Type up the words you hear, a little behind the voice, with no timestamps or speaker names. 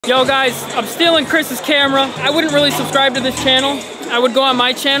Yo guys, I'm stealing Chris's camera. I wouldn't really subscribe to this channel. I would go on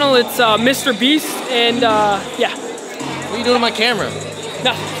my channel. It's Mr. Beast, and yeah. What are you doing with my camera?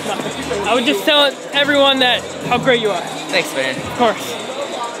 Nothing. I would just tell everyone that how great you are. Thanks, man. Of course.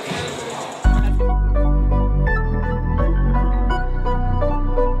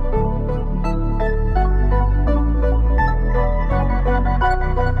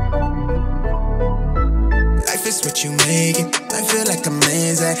 Life is what you make it. I feel like a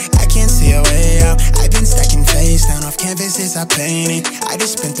man's I can't see a way out. I've been stacking face down off canvases I painted. I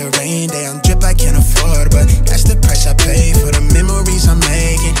just spent the rain day on drip I can't afford, but that's the price I pay for the memories I'm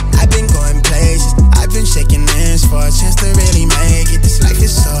making. I've been going places, I've been shaking hands for a chance to really make it. This life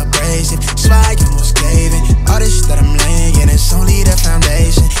is so abrasive, so I almost gave in. All this that I'm laying, it's only the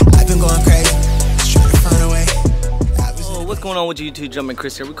foundation. I've been going crazy, just trying to find a way. What's going on with YouTube? JumperMan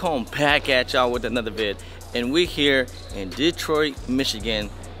Kris here. We're calling back at y'all with another vid, and we're here in Detroit, Michigan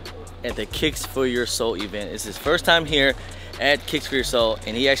at the Kicks for Your Soul event. It's his first time here at Kicks for Your Soul,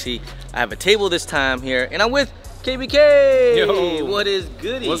 and I have a table this time here, and I'm with KBK. Yo, what is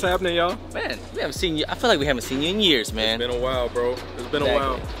goody? What's happening, y'all? Man, we haven't seen you. I feel like we haven't seen you in years, man. It's been a while, bro. It's been a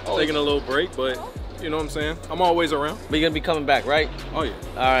while. Taking a little break, but you know what I'm saying? I'm always around. But you're gonna be coming back, right? Oh yeah.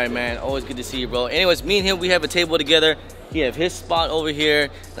 All right, man. Always good to see you, bro. Anyways, me and him, we have a table together. He have his spot over here,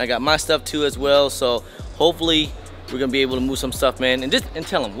 and I got my stuff too as well. So hopefully we're gonna be able to move some stuff, man. And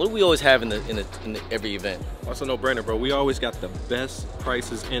tell him, what do we always have in every event? That's a no-brainer, bro. We always got the best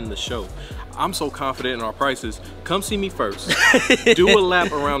prices in the show. I'm so confident in our prices. Come see me first, do a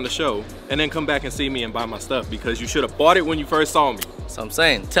lap around the show, and then come back and see me and buy my stuff, because you should have bought it when you first saw me. So I'm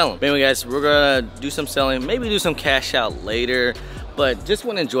saying, tell him. Anyway, guys, we're gonna do some selling, maybe do some cash out later. But just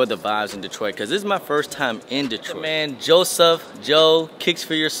want to enjoy the vibes in Detroit, because this is my first time in Detroit. Man, Joe, Kicks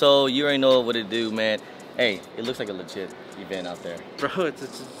for Your Soul. You already know what to do, man. Hey, it looks like a legit event out there. Bro,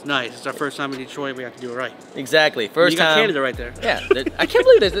 it's nice. It's our first time in Detroit. We have to do it right. Exactly. First time. You got Canada right there. Yeah, I can't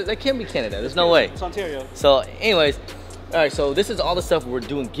believe this. That can't be Canada. There's no way. It's Ontario. So anyways, all right, so this is all the stuff we're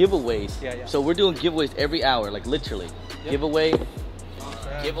doing giveaways. Yeah. So we're doing giveaways every hour, like literally. Yep. Giveaway.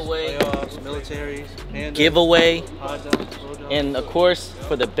 Playoffs, militaries, and giveaway, and of course,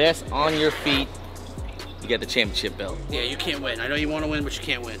 for the best on your feet, you got the championship belt. Yeah, you can't win. I know you want to win, but you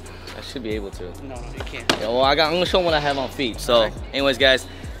can't win. I should be able to. No, you can't. Yeah, well, I'm gonna show them what I have on feet. So, anyways, guys,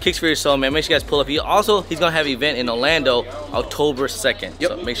 Kicks for Your Soul, man. Make sure you guys pull up. He's gonna have an event in Orlando, October 2nd.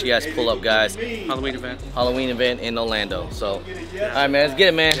 Yep. So make sure you guys pull up, guys. Halloween event in Orlando. So, all right, man. Let's get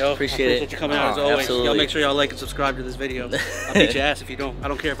it, man. Yo, appreciate it. You coming out as always. Absolutely. Y'all make sure y'all like and subscribe to this video. I'll beat your ass if you don't. I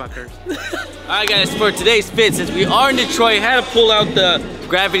don't care if I curse. All right, guys. For today's fit, since we are in Detroit, had to pull out the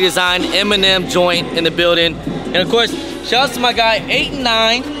Gravity Design M&M joint in the building, and of course, shout out to my guy 8 and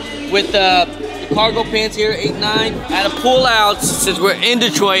 9 with the cargo pants here, 8 and 9. I had to pull out, since we're in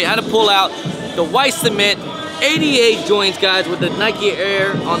Detroit, I had to pull out the white cement 88 joints, guys, with the Nike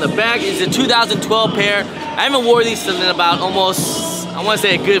Air on the back. It's a 2012 pair. I haven't worn these in about almost, I want to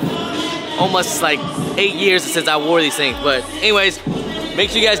say a good, almost like 8 years since I wore these things. But anyways, make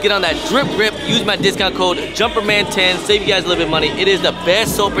sure you guys get on that drip grip. Use my discount code JumperMan10. Save you guys a little bit of money. It is the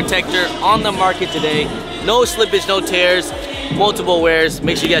best sole protector on the market today. No slippage, no tears, multiple wears.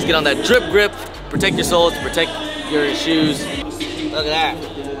 Make sure you guys get on that drip grip. Protect your soles, protect your shoes. Look at that.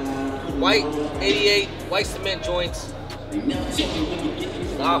 White 88, white cement joints.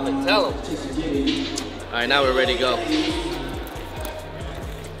 Stop it, tell them. All right, now we're ready to go.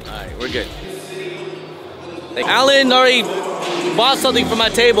 All right, we're good. Alan already bought something for my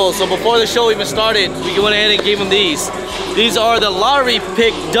table, so before the show even started, we went ahead and gave him these. These are the lottery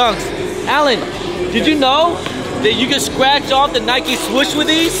pick dunks. Alan, did you know that you can scratch off the Nike swoosh with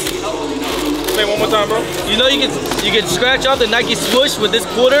these? Say one more time, bro. You know you can scratch off the Nike swoosh with this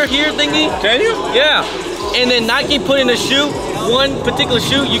quarter here thingy? Can you? Yeah. And then Nike put in a shoe, one particular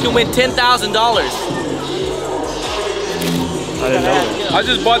shoe, you can win $10,000. I didn't know. I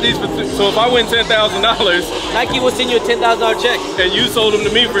just bought these for so if I win $10,000, Nike will send you a $10,000 check. And you sold them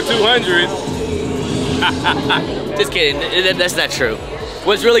to me for $200. Just kidding. That's not true.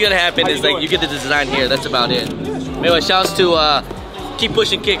 What's really gonna happen is like you get the design here. That's about it. Anyway, shouts to Keep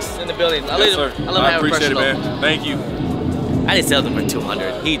Pushing Kicks in the building. I love him. I appreciate it, man. Thank you. I didn't sell them for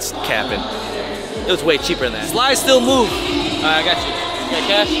 $200. He's capping. It was way cheaper than that. Slides still move. All right, I got you. You got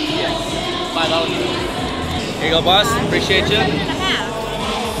cash? Yeah. $5. Here you go, boss. Appreciate you. 1, 2,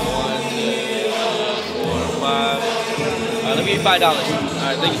 4, 5. All right, let me give you $5. All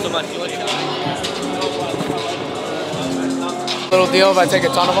right, thank you so much. You want to Little deal if I take a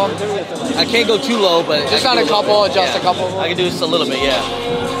ton of them? I can't go too low, but just on a couple, adjust a couple. I can do just a little bit, yeah.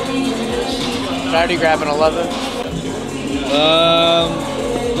 Should I already grab an 11?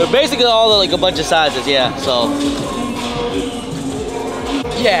 They're basically all like a bunch of sizes, yeah. So.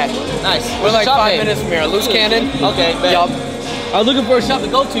 Yeah. Nice. We're like Shop 5 name? minutes from here. Loose Cannon. Okay, bet. Yup. I was looking for a shop to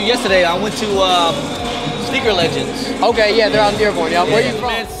go to yesterday. I went to Sneaker Legends. Okay, yeah, they're out in Dearborn. Yeah. Where are you from?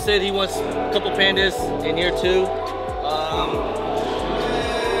 Man said he wants a couple pandas in here too.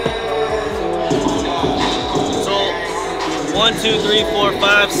 So 1, 2, 3, 4,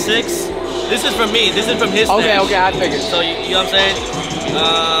 5, 6. This is from me. This is from his Okay, stash. okay, I figured. So you know what I'm saying?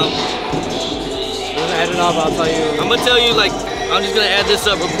 Add it up, I'll tell you. I'm gonna tell you like I'm just gonna add this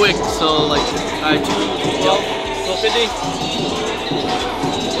up real quick. So like, all right, 2, 12, 1250.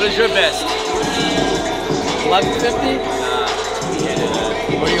 What is your best? 1150?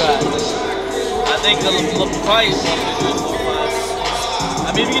 Where you at? I think the price.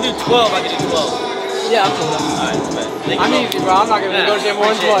 I mean, if you can do 12, I can do 12. Yeah, I'm cool. Alright, bet. I'm easy, bro. I'm not gonna negotiate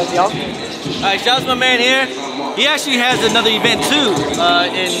more than twice, yo. Alright, shout out to my man here. He actually has another event too.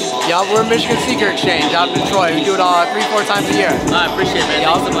 Yeah, we're Michigan Sneaker Exchange out in Detroit. We do it 3-4 times a year. I appreciate it, man.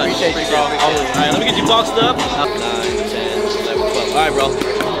 Yeah, Thanks so much. appreciate you, bro. Alright, let me get you boxed up. 9, 10, 11, 12. Alright, bro.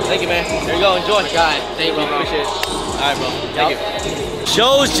 Thank you, man. There you go. Enjoy. Got it. Thank you, bro. Appreciate it. Alright, bro. Thank you.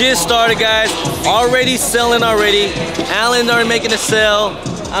 Show's just started, guys. Already selling already. Alan's already making a sale.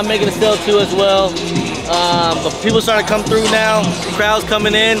 I'm making a sale too as well. But people starting to come through now. The crowd's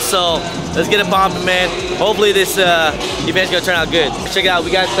coming in, so let's get it popping, man. Hopefully this event's gonna turn out good. Check it out.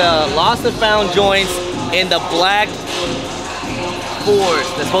 We got the Lost and Found joints in the black fours.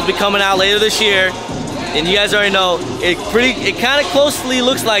 That's supposed to be coming out later this year. And you guys already know it kind of closely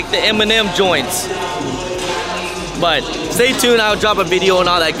looks like the M&M joints. But stay tuned, I'll drop a video and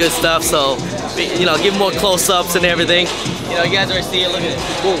all that good stuff, so you know, give more close-ups and everything. You know, you guys already see it, look at it.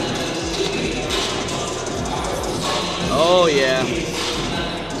 Boom. Oh yeah.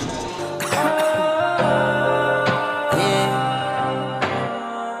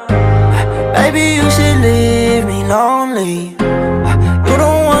 Baby, you should leave me lonely. You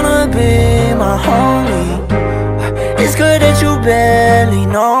don't wanna be my homie. It's good that you barely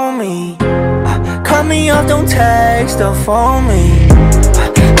know me. Cut me off, don't text or phone me.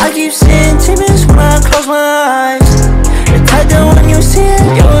 I keep seeing demons when I close my eyes. It's tight that when you see it,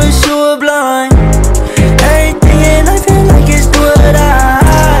 yo, it's you are blind. Everything in life feel like it's do or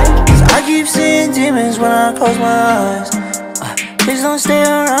die. 'Cause I keep seeing demons when I close my eyes. Please don't stay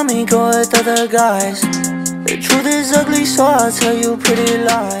around me, go with other guys. The truth is ugly, so I'll tell you pretty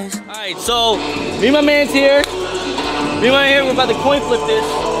lies. Alright, so me and my man's here. Me and my man here, we're about to coin flip this.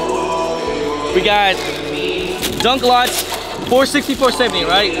 We got Dunk Lots, 460, 470,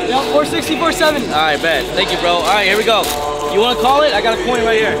 right? Yep, 460, 470. Alright, bet. Thank you, bro. Alright, here we go. You wanna call it? I got a coin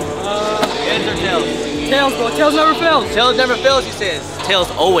right here. Heads or tails? Tails, bro. Tails never fails. Tails never fails, he says. Tails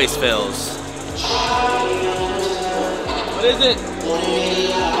always fails. What is it?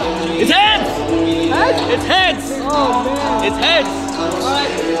 It's heads! Heads? It's heads! Oh, man. It's heads!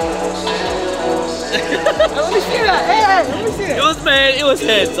 Let me see that. Hey, let me see it. It was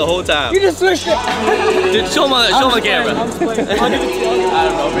heads the whole time. You just switched it. Dude, show my camera. I'm just playing. I'll give it to you. I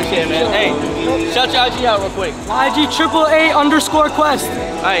don't know, appreciate it, man. Hey, shout your IG out real quick. IG #888_quest.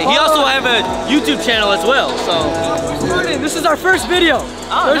 Alright, he also have a YouTube channel as well, so. This is our first video.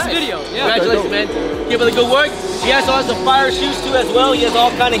 First nice. video. Yeah. Congratulations, man. Keep up the good work. He also has some fire shoes too as well. He has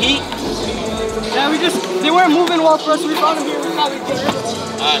all kind of heat. Yeah, they weren't moving well for us. We found them here. We thought we'd get rid of them.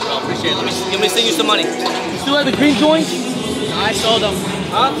 Alright, bro, appreciate it. Let me send you some money. You still have the green joints? I sold them.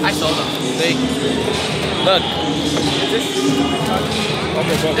 Huh? I sold them. See? Look.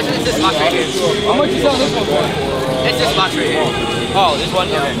 This box right here. How much you selling this one for? It's this box right here. Oh, this one?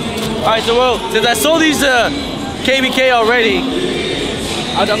 Okay. Alright, so well, since I sold these KBK already,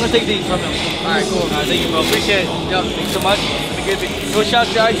 I'm gonna take these from him. Alright, cool. Thank you, bro. Appreciate it. Yo, thanks so much. You want to shout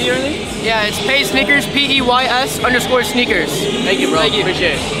your IG or anything? Yeah, it's Pay Sneakers, PEYS_sneakers. Thank you, bro. Thank you.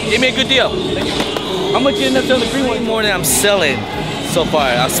 Appreciate it. Give me a good deal. Thank you. How much you end up selling the green one? More than I'm selling so far.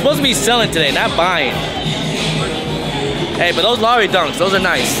 I'm supposed to be selling today, not buying. Hey, but those Larry dunks, those are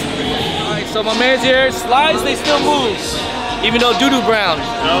nice. Alright, so my man's here. Slides, they still move. Even though doo-doo brown.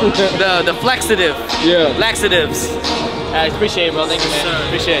 the flexitive. Yeah. Laxatives. I appreciate it, bro. Thank you, man.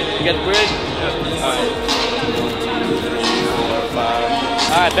 Appreciate it. You got the grid? Yeah. Alright.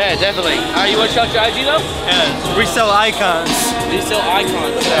 Alright, bad, definitely. Alright, you want to shout your IG though? Yeah, resell icons. Resell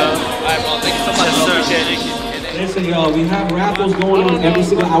icons. Yeah. Alright, bro. Thank you so much. Yes, bro. sir. Appreciate it. Listen, y'all, we have raffles going on every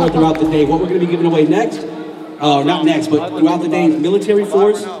single hour throughout the day. What we're going to be giving away next, not next, but throughout the day, is military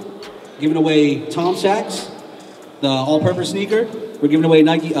force, giving away Tom Sachs, the all-purpose sneaker. We're giving away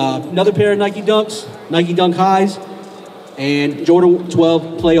Nike, another pair of Nike Dunks, Nike Dunk Highs, and Jordan 12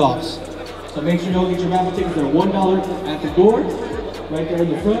 playoffs. So make sure you all get your raffle tickets. They're $1 at the door. right there in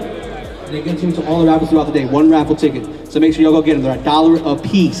the front. And they get into all the raffles throughout the day. One raffle ticket. So make sure y'all go get them. They're $1 a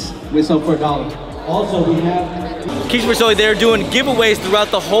piece. Win some for $1. Also, we have... Keith Persoli, they're doing giveaways throughout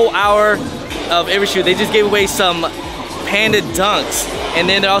the whole hour of every shoot. They just gave away some Panda Dunks. And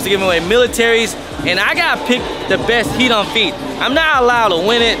then they're also giving away militaries. And I gotta pick the best heat on feet. I'm not allowed to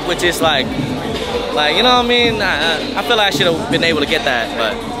win it, which is like you know what I mean? I feel like I should have been able to get that,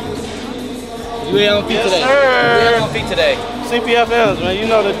 but. You ain't on feet today. You ain't on feet today. CPFLs, man, you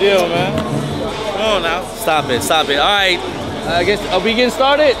know the deal, man. Come on now. Stop it, stop it. All right, I guess, are we getting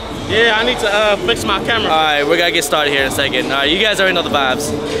started? Yeah, I need to fix my camera. All right, we're gonna get started here in a second. All right, you guys already know the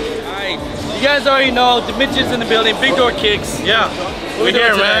vibes. All right, you guys already know Dimensions in the building, big door kicks. Yeah, we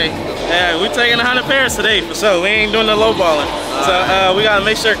here, man. Yeah, we taking 100 pairs today for sure. We ain't doing the low balling. So we gotta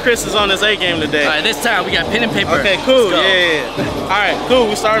make sure Kris is on his A game today. All right, this time we got pen and paper. Okay, cool. Yeah. All right, cool.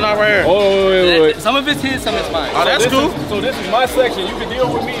 We starting off right here. Oh, wait. Some of it's his, some of it's mine. Oh, that's cool. So this is my section. You can deal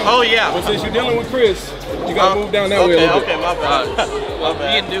with me. Oh yeah. But since you're dealing with Kris, you gotta move down that way a little bit. Okay, my bad. Well, we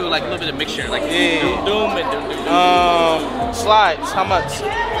can do like a little bit of mixture, like doom and doom. Slides. How much?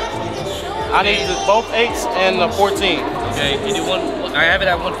 I need both 8s and the 14. Okay, you do one. I have it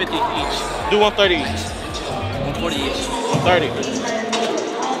at 150 each. Do 130 each. 140 each. 130.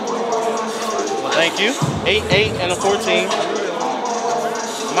 Thank you. 8, 8, and a 14.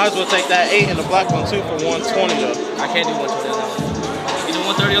 Might as well take that 8 and the black one too for 120 though. I can't do 120 on that one. You do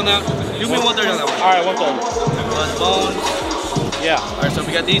 130 on that? Do me 130 on that one. All right, 130. Plus bones. Yeah. All right, so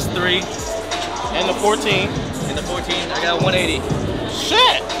we got these 3. And the 14. And the 14. I got 180.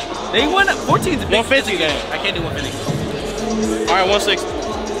 Shit. They won 14's a big 150 then. I can't do 150. All right, 160.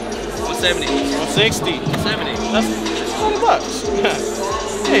 170. 160. 170. That's $20.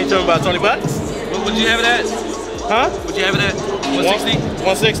 You ain't talking about $20. What would you have it at? Huh? Would you have it at 160?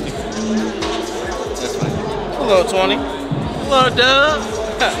 160. That's fine. A little 20. A little dub.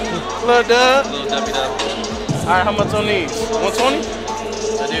 A little dub. A little W dub. All right, how much on these? 120?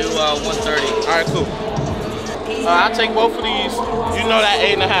 I do 130. All right, cool. I'll take both of these. You know that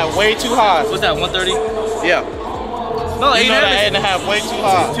 8.5 way too high. What's that, 130? Yeah. No, you know that 8.5 way too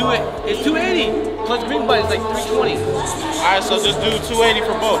high. It's 280. Plus green button is like 320. All right, so just do 280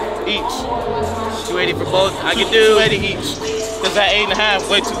 for both each. 280 for both. I can do 280 each. Cause that 8.5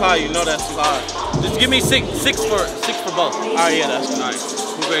 way too high. You know that's too high. Just give me six for both. All right, yeah, that's all right.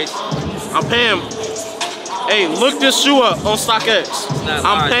 Cool, great. I'm paying. Hey, look this shoe up on StockX.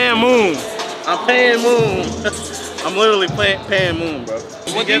 I'm paying Moon. I'm paying Moon. I'm literally paying Moon, bro.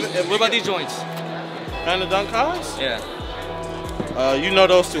 What about these joints? Panda Dunk cards? Yeah. You know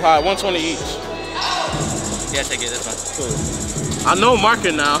those too high. 120 each. Yeah, take it. That's fine. Cool. I know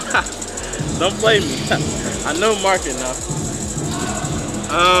market now. Don't play me. I know market now.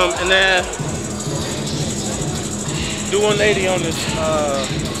 And then do 180 on this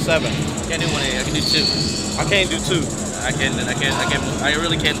 7. Can't do 180. I can do 2. I can't do 2. I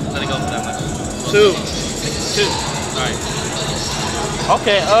really can't let it go for that much. 2. All right.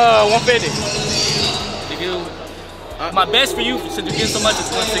 Okay. 150. You do. My best for you, since you get so much, is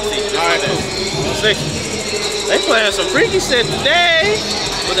 160. All right, cool. 160. They playing some freaky shit today.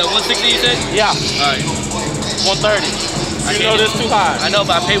 Was that 160 you said? Yeah. All right. 130. You know this too high. I know,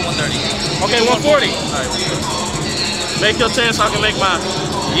 but I paid 130. Okay, 140. All right. Make your 10 so I can make mine.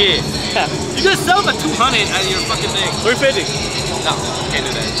 Yeah. You could sell them at 200 out of your fucking thing. 350. No, can't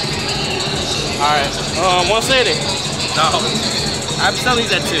do that. All right. 160. No. I'm selling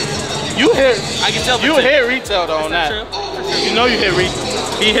these at 2. You hit. I can tell. You hit retail though on that. You know you hit retail.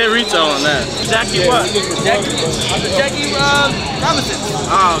 He hit retail on that. Jackie what? Jackie Robinson.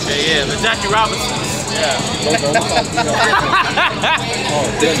 Oh, okay, yeah, the Jackie Robinson. Yeah.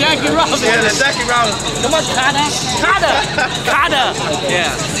 The Jackie Robinson. Yeah, the Jackie Robinson. Come on, Kada.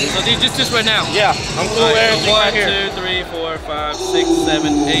 Yeah. So these just right now. Yeah, I'm cool with everything right here. 1, 2, 3, 4, 5, 6, 7,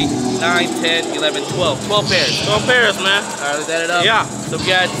 8, 9, 10, 11, 12. 12 pairs. 12 pairs, man. All right, let's add it up. Yeah. So we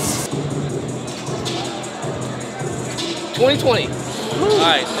got 2020.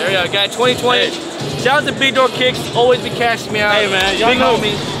 Alright, there we go. Got 2020. Hey. Shout out to Big Door Kicks. Always be cashing me out. Hey man, y'all know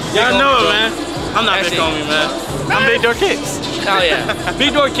me. Y'all know it, man. I'm not Big Homie, man. I'm Big Door Kicks. Hell yeah.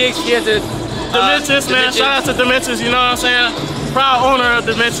 Big Door Kicks. He has a Dimensions, man. Shout out to Dimensions, you know what I'm saying? Proud owner of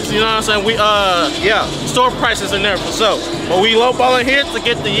Dimensions, you know what I'm saying? We yeah, store prices in there for sure. But we lowballing here to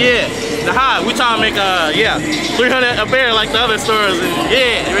get the high. We trying to make 300 a pair like the other stores.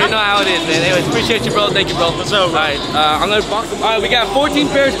 And, you already know how it is, man. Anyways, appreciate you, bro. Thank you, bro. For sure. Alright, I'm gonna box them. Alright, we got 14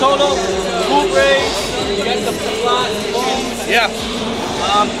 pairs total. Cool braids. We got the slot. Yeah.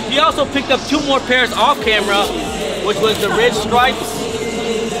 He also picked up 2 more pairs off camera, which was the red stripes.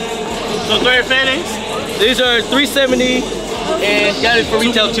 So 3 fittings. These are 370. and got it for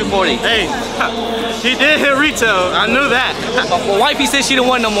retail $240. Hey, he did hit retail. I knew that. Well, wifey said she didn't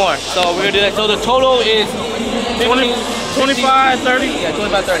want no more, so we're gonna do that. So the total is 25, 30? Yeah,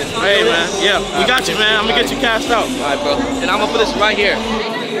 25, 30. Hey, man. Yeah, we got you, man. I'm gonna get you cashed out. All right, bro. And I'm gonna put this right here. All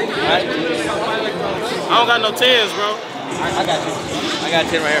right. I don't got no 10s, bro. I got you. I got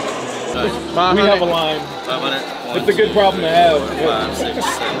 10 right here. Right. We have a line. 500. It's a good problem to have. 5, 6,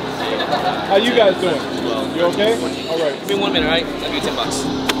 7, 8, 9. How you guys doing? 12. You okay? All right. Give me 1 minute, all right? I'll give you $10.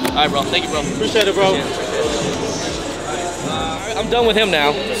 All right, bro. Thank you, bro. Appreciate it, bro. I'm done with him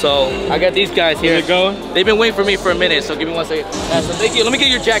now, so I got these guys here. Is it going? They've been waiting for me for a minute, so give me 1 second. So thank you. Let me get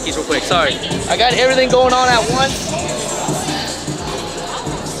your jackies real quick. Sorry. I got everything going on at once.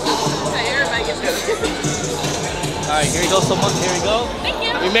 All right, here you go, someone. Here we go. Thank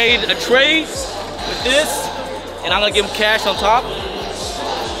you. We made a tray with this, and I'm gonna give him cash on top.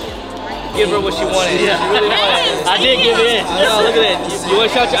 Give her what she wanted. Yeah. She really wanted. I did give it in. No, look at that. You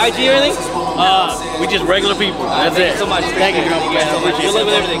want to shout your IG or anything? We just regular people. That's thank it. you so much. Thank you, girl. Thank you so much. Good luck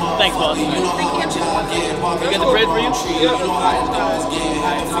with everything. Thanks, boss. You got the bread for you? Yeah.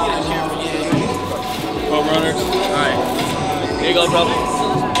 Well, runners. All right. Here you go, bro.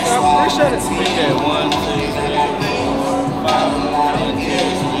 Appreciate it. Appreciate it. 1, 2, 3, 4, 5. 1, 2,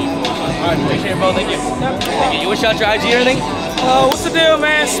 3, 4, 5. All right, appreciate it, bro. Thank you. Thank you. You want to shout your IG or anything? What's the deal,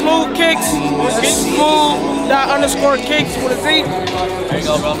 man? Smooth Kicks. Smooth._kicks with a Z. There you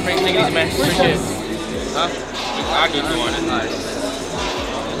go, bro. Take it easy, man. Appreciate it. Huh? I'll give you one. All right.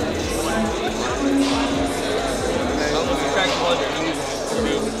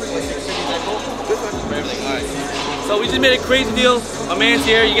 So we just made a crazy deal. My man's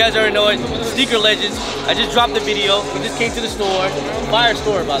here. You guys already know it. Sneaker Legends. I just dropped the video. We just came to the store. Fire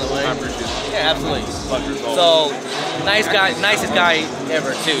store, by the way. I appreciate it. Yeah, absolutely. So nice guy, nicest guy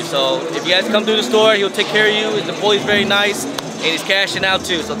ever too. So if you guys come through the store, he'll take care of you. His employee's very nice, and he's cashing out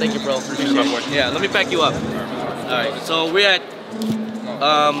too. So thank you, bro. Appreciate it. Yeah, let me back you up. All right. So we're at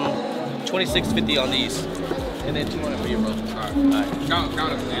 $26.50 on these, and then 200 for you, bro. All right. Count it,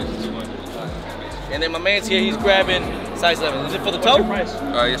 man. 200. And then my man's here, he's grabbing size 11. Is it for the toe?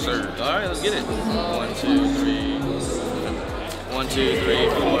 Yes, sir. All right, let's get it. 1, 2, 3. 1, 2, 3,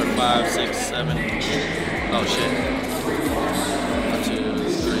 4, 5, 6, 7. Oh, shit. 1, 2,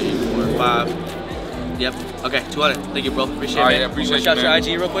 3, 4, 5. Yep. Okay, 200. Thank you, bro. Appreciate it, man. Yeah, appreciate you, shout man.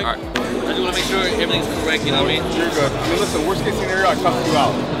 your IG real quick. All right. I just want to make sure everything's correct, you know what I mean? You're good. I mean, listen, worst case scenario, I cuss you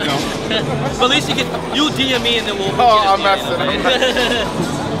out, you know? But at least you DM me and then we'll I'm messing.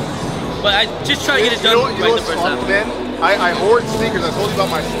 But I just try to get it done right the first time. Ben, I hoard sneakers. I told you about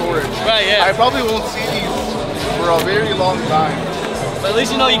my storage. Right, yeah. I probably won't see these for a very long time. But at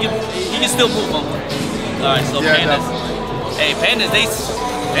least you know you can still move them. All right, so yeah, pandas. Definitely. Hey,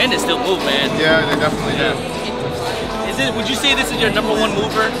 pandas still move, man. Yeah, they definitely do. Would you say this is your #1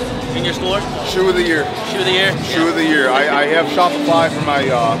 mover in your store? Shoe of the year. Shoe of the year? Shoe of the year. I have Shopify for my,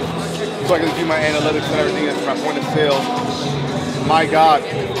 so I can do my analytics and everything. That's my point of sale. My God,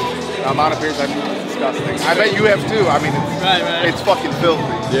 the amount of pairs I move is disgusting. I bet you have too. I mean, it's fucking filthy.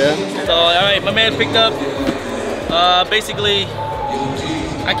 Yeah. So, all right, my man picked up, basically,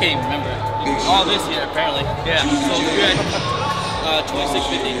 I can't even remember. All this here, apparently. Yeah, so you're at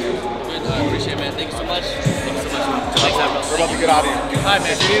 $26.50. I appreciate it, man. Thank you so much. Thank you so much. Until next time, bro. We're about to get out of here. All right,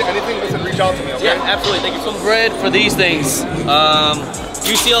 man. If you need anything, listen, reach out to me, okay? Yeah, absolutely. Thank you. Some bread for these things.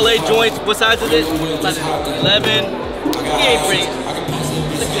 UCLA joints. What size is it? 11. Yeah, pretty.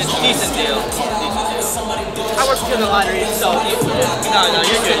 It's a decent deal. I work for the lottery, so no,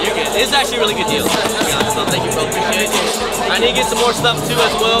 you're good. You're good. It's actually a really good deal. So thank you, bro. Appreciate it. I need to get some more stuff too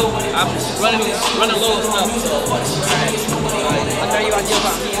as well. I'm running low on stuff. So. I'll throw you on deal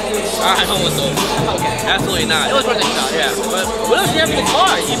bomb. I don't want those. Okay. Absolutely not. It was worth a shot. Yeah. But what else do you have in the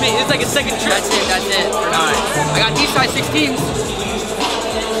car? It's like a second trip. That's it for now. I got these size 16s.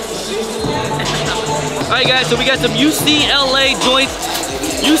 Alright guys, so we got some UCLA joints.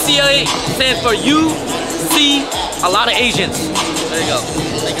 UCLA stands for you see a lot of Asians. There you go.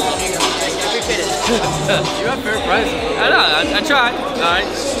 Thank you, bro. Appreciate it. You have fair price. I know, I tried. Alright.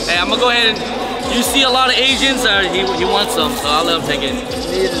 Hey, I'm gonna go ahead and you see a lot of Asians, he wants some, so I'll let him take it.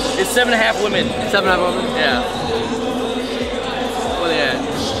 It's 7.5 women. 7.5 women? Yeah. What are they at?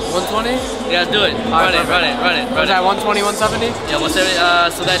 120? Yeah, do it. Run it. Was that 120, 170? Yeah,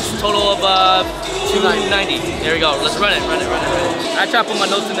 170. So that's total of 290. There we go. Let's run it. I try to put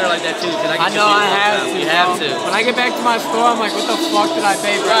my notes in there like that too, because I know I have to. You have to. When I get back to my store, I'm like, what the fuck did I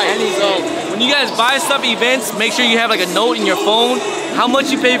pay for anything? So when you guys buy stuff at events, make sure you have like a note in your phone, how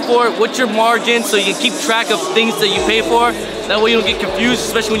much you pay for it, what's your margin, so you can keep track of things that you pay for. That way you don't get confused,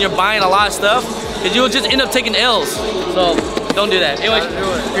 especially when you're buying a lot of stuff, because you'll just end up taking L's. So Don't do that. Anyways,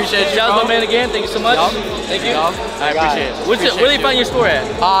 appreciate you. Shout out to my man again. Thank you so much. Thank you. I appreciate it. Where do you find your store at?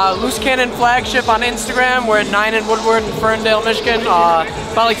 Loose Cannon Flagship on Instagram. We're at 9 in Woodward in Ferndale, Michigan.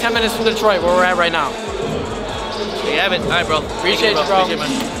 About like 10 minutes from Detroit, where we're at right now. There you have it. All right, bro. Appreciate you, bro. Appreciate it,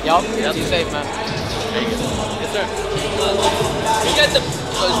 man. Yup. Be safe, man. There you go. Yes, sir. We got the.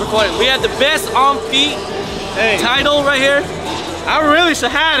 It's recorded. We have the best on feet title right here. I really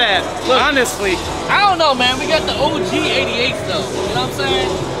should have that, honestly. I don't know, man. We got the OG 88s though. You know what I'm saying?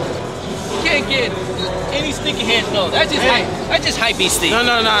 You can't get any sneaky hands. No, that's just hype beast. No.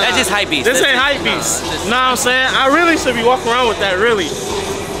 That's just hype beast. This ain't hype beast. Know what I'm saying? I really should be walking around with that, really.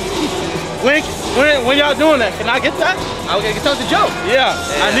 When y'all doing that? Can I get that? Okay, talk to Joe. Yeah,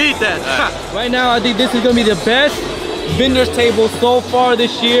 I need that. Right now, I think this is gonna be the best vendor's table so far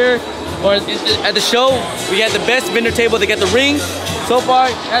this year. Or at the show, we got the best vendor table. They got the rings so far.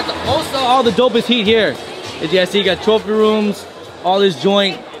 That's also all the dopest heat here. As you guys see, you got trophy rooms, all this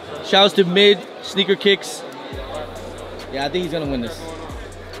joint. Shouts to Mid, Sneaker Kicks. Yeah, I think he's gonna win this.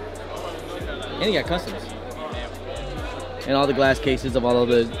 And he got customs. And all the glass cases of all of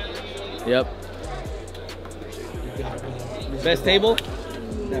the, yep. Best table?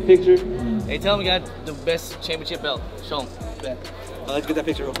 That picture. Hey, tell him we got the best championship belt. Show him. Let's get that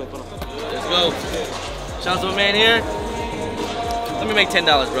picture real quick. Hold on. Let's go. Shout out to my man here. Let me make $10,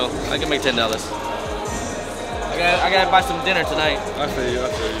 bro. I can make $10. I gotta buy some dinner tonight. I feel you. You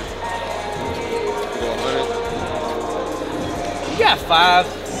go 100. You got 5.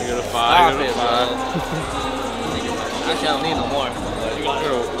 You got a 5. Stop it, bro. Actually, I don't need no more. You got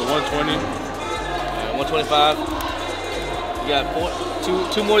the 120. 125. You got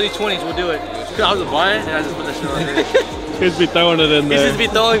two more of these 20s. We'll do it. I was buying and I just put that shit on there. He's be throwing it in there. He just be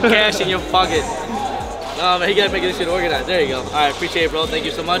throwing cash in your pocket. Oh man, he gotta make this shit organized. There you go. All right, appreciate it, bro. Thank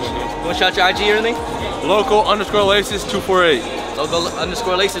you so much. You wanna shout your IG or anything? Local_laces 248.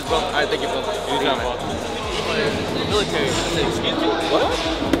 Local_laces, bro. All right, thank you, bro. Anytime, bro. Military. I said, excuse me? What?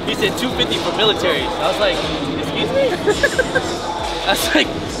 He said 250 for military. I was like, excuse me? I was like,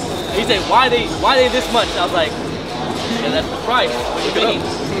 he said, why they this much? I was like, yeah, that's the price. What do you mean?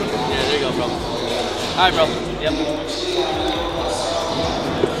 Yeah, there you go, bro. All right, bro. Yep.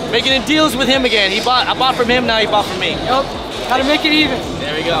 Making deals with him again. I bought from him, now he bought from me. Yup. Gotta make it even.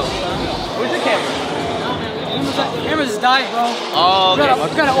 There we go. Where's the camera? The camera just died, bro. Oh, okay. We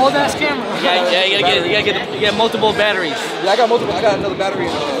got an old ass camera. Yeah, you get multiple batteries. Yeah, I got another battery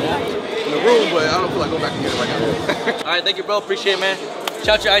in the room, but I don't feel like going back and get it right now. All right, thank you, bro. Appreciate it, man.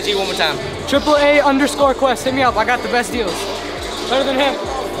 Shout your IG one more time. AAA_Quest. Hit me up. I got the best deals. Better than him.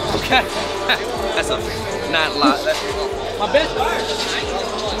 Okay. That's not a lot. That's my best part.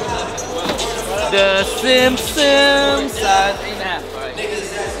 The Simpsons size 8.5. All right.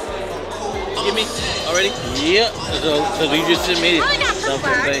 Give me already? Yeah. So you just submitted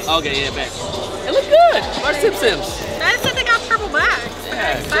something. Okay, yeah, back. It look good. Our Simpsons. I said they got purple bags.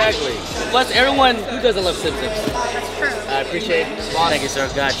 Yeah, exactly. Plus, everyone who doesn't love Simpsons. That's true. I appreciate it. Thank you, sir.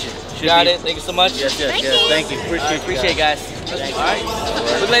 Got you. Got it. Thank you so much. Yes. Thank you. Appreciate it, guys. All right.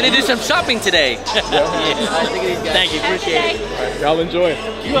 Look like they did some shopping today. Thank you. Appreciate it. Y'all enjoy.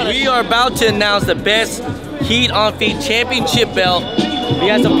 We are about to announce the best Heat on Feet championship belt. We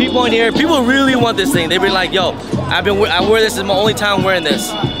got some people in here. People really want this thing. They be like, yo, I wear this. Is my only time wearing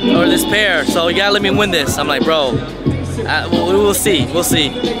this or this pair. So you gotta let me win this. I'm like, bro, we'll see. We'll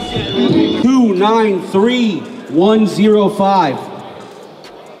see. 293105.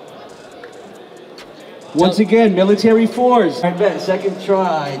 Once again, military fours. I bet, second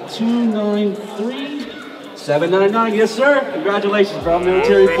try, 293-799. Yes, sir. Congratulations, bro.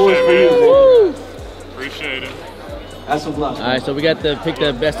 Military fours for you. Woo. Appreciate it. That's some love. All right, so we got to pick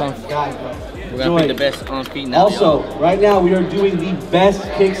the best on. Guys, bro. We're gonna pick the best on feet now. Also, right now we are doing the best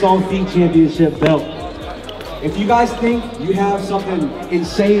kicks on feet championship belt. If you guys think you have something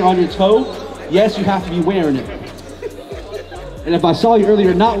insane on your toe, yes, you have to be wearing it. And if I saw you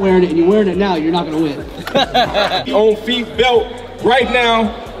earlier not wearing it and you're wearing it now, you're not gonna win. On feet belt right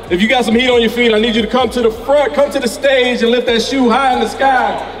now. If you got some heat on your feet, I need you to come to the front, come to the stage and lift that shoe high in the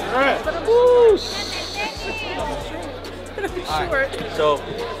sky. All right. So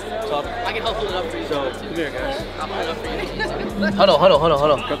I can help hold it up for you. So come here, guys. I'll hold it up for you.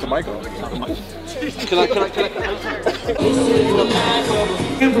 Hold on. Cut the mic on. Can I?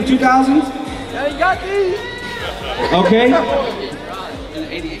 From 2000s? Yeah, you got these. Okay.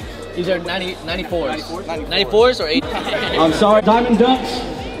 88. These are 94s. 94s or 80? I'm sorry. Diamond Dunks.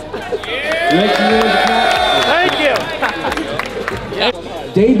 Thank you.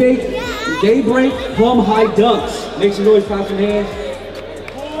 Daybreak Plum High Dunks. Make some noise, clap some hands.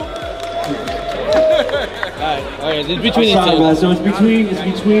 Alright, it's between these Sorry, two. guys. So it's between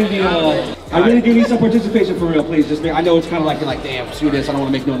the. I really do need some participation for real, please. Just I know it's kind of like you're like, damn, do this. I don't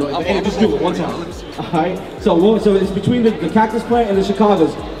want to make no noise. Okay, just do it one time. All right. So it's between the cactus plant and the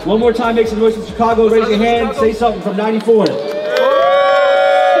Chicago's. One more time, make some noise in Chicago. Raise your hand. Say something from 94. Okay,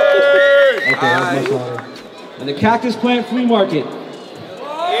 that was much louder. And the cactus plant flea market. I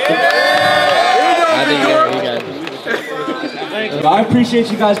think you got it. I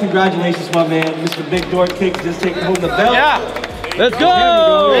appreciate you guys. Congratulations, my man. Mr. Big Door Kicks just taking home the belt. Yeah. Let's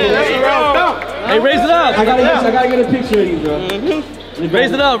go. Hey, raise it up. I gotta get a picture of you, bro.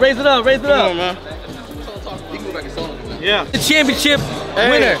 Raise it up. Raise it up. Raise it up. Man. Yeah. The championship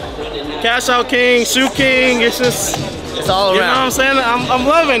winner. Cashout King, Shoe King. It's just. It's all around. You know what I'm saying? I'm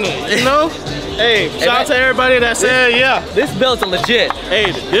loving it. You know. Hey, shout out to everybody that said yeah. This belt's legit.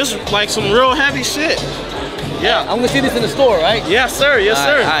 Hey, this is like some real heavy shit. Yeah. I'm gonna see this in the store, right? Yes, sir. Yes,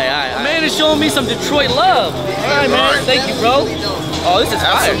 sir. All right. Man is showing me some Detroit love. All right, man. Thank you, bro. Oh, this is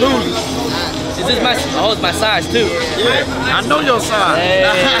fire. Absolutely. Is this my? Oh, it's my size too. Yeah. I know your size. Hey,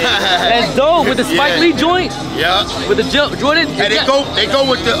 that's dope with the Spike Lee joint. Yeah. With the Jordan. And they go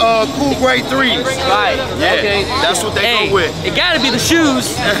with the cool grade 3s. Right. Yeah. Okay. That's what they go with. It gotta be the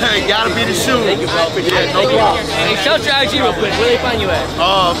shoes. It gotta be the shoes. Thank you, bro. Yeah, no problem. Hey, shout your IG real quick. Where they find you at?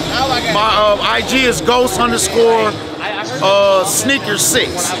 My IG is ghost_sneaker6.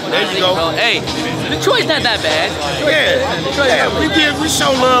 There you go. Hey, Detroit's not that bad. Yeah, we show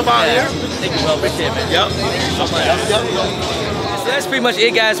love out here. Thank you, bro. Appreciate it, man. Yep. So that's pretty much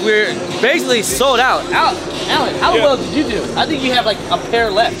it, guys. We're basically sold out. Alan, how well did you do? I think you have like a pair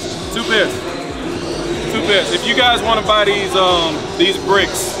left. 2 pairs. 2 pairs. If you guys want to buy these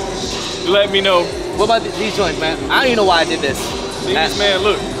bricks, let me know. What about these joints, man? I don't even know why I did this. These, man,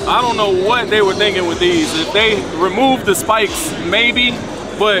 look, I don't know what they were thinking with these. If they removed the spikes, maybe,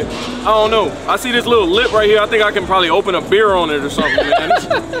 but I don't know. I see this little lip right here. I think I can probably open a beer on it or something, man.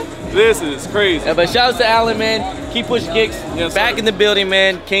 This is crazy. Yeah, but shout out to Alan, man. Keep pushing kicks. Yes, back in the building,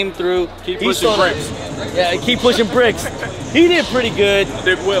 man. Came through. Keep pushing bricks. Yeah, keep pushing bricks. He did pretty good.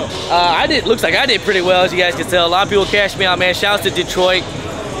 Did well. Looks like I did pretty well, as you guys can tell. A lot of people cashed me out, man. Shouts to Detroit.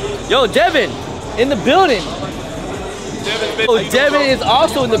 Yo, Devin, in the building. Devin is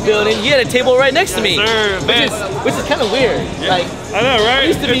also in the building. He had a table right next to me. Which is kind of weird. Yeah. Like, I know, right?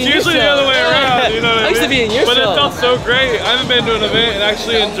 It's usually the other way around, you know what I mean? used to be in your But show. it felt so great. I haven't been to an event and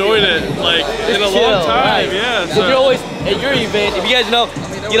actually enjoyed it, like, in a long time, right. yeah. So you're always at your event. If you guys know,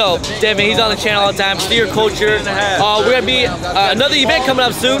 Devin, he's on the channel all the time. Steer Culture. We're gonna be another event coming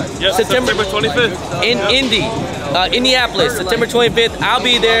up soon. Yep, September 25th. In Indy. Indianapolis, September 25th. I'll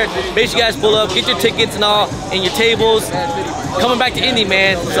be there. Make sure you guys pull up, get your tickets and all, and your tables. Coming back to Indy,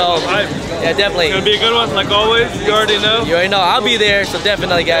 man. So, yeah, definitely. It's gonna be a good one, like always. You already know. You already know. I'll be there, so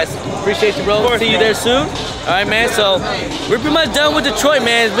definitely, guys. Appreciate you, bro. See you there soon. All right, man. So, we're pretty much done with Detroit,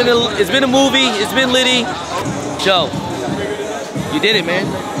 man. It's been a movie. It's been litty. Joe, you did it, man.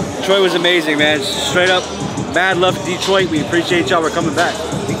 Detroit was amazing, man. Straight up, mad love to Detroit. We appreciate y'all for coming back.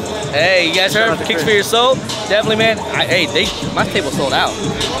 Hey, you guys heard Kicks for Your Soul? Definitely, man. My table sold out.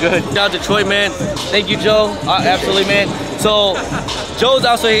 Good. Shout out Detroit, man. Thank you, Joe. Absolutely, man. So, Joe's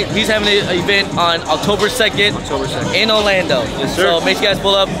also, he's having an event on October 2nd. In Orlando. Yes, sir. So, make sure you guys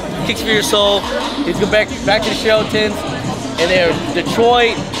pull up. Kicks for Your Soul. He's going back to the Sheratons. And there,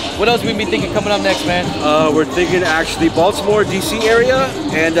 Detroit. What else we be thinking coming up next, man? We're thinking actually Baltimore, DC area.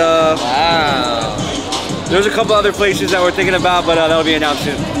 And wow. There's a couple other places that we're thinking about, but that'll be announced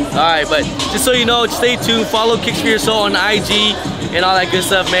soon. Alright, but just so you know, stay tuned. Follow Kicks for Your Soul on IG and all that good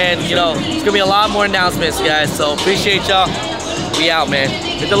stuff, man. You know, it's gonna be a lot more announcements, guys. So appreciate y'all. We out, man.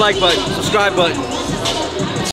 Hit the like button, subscribe button.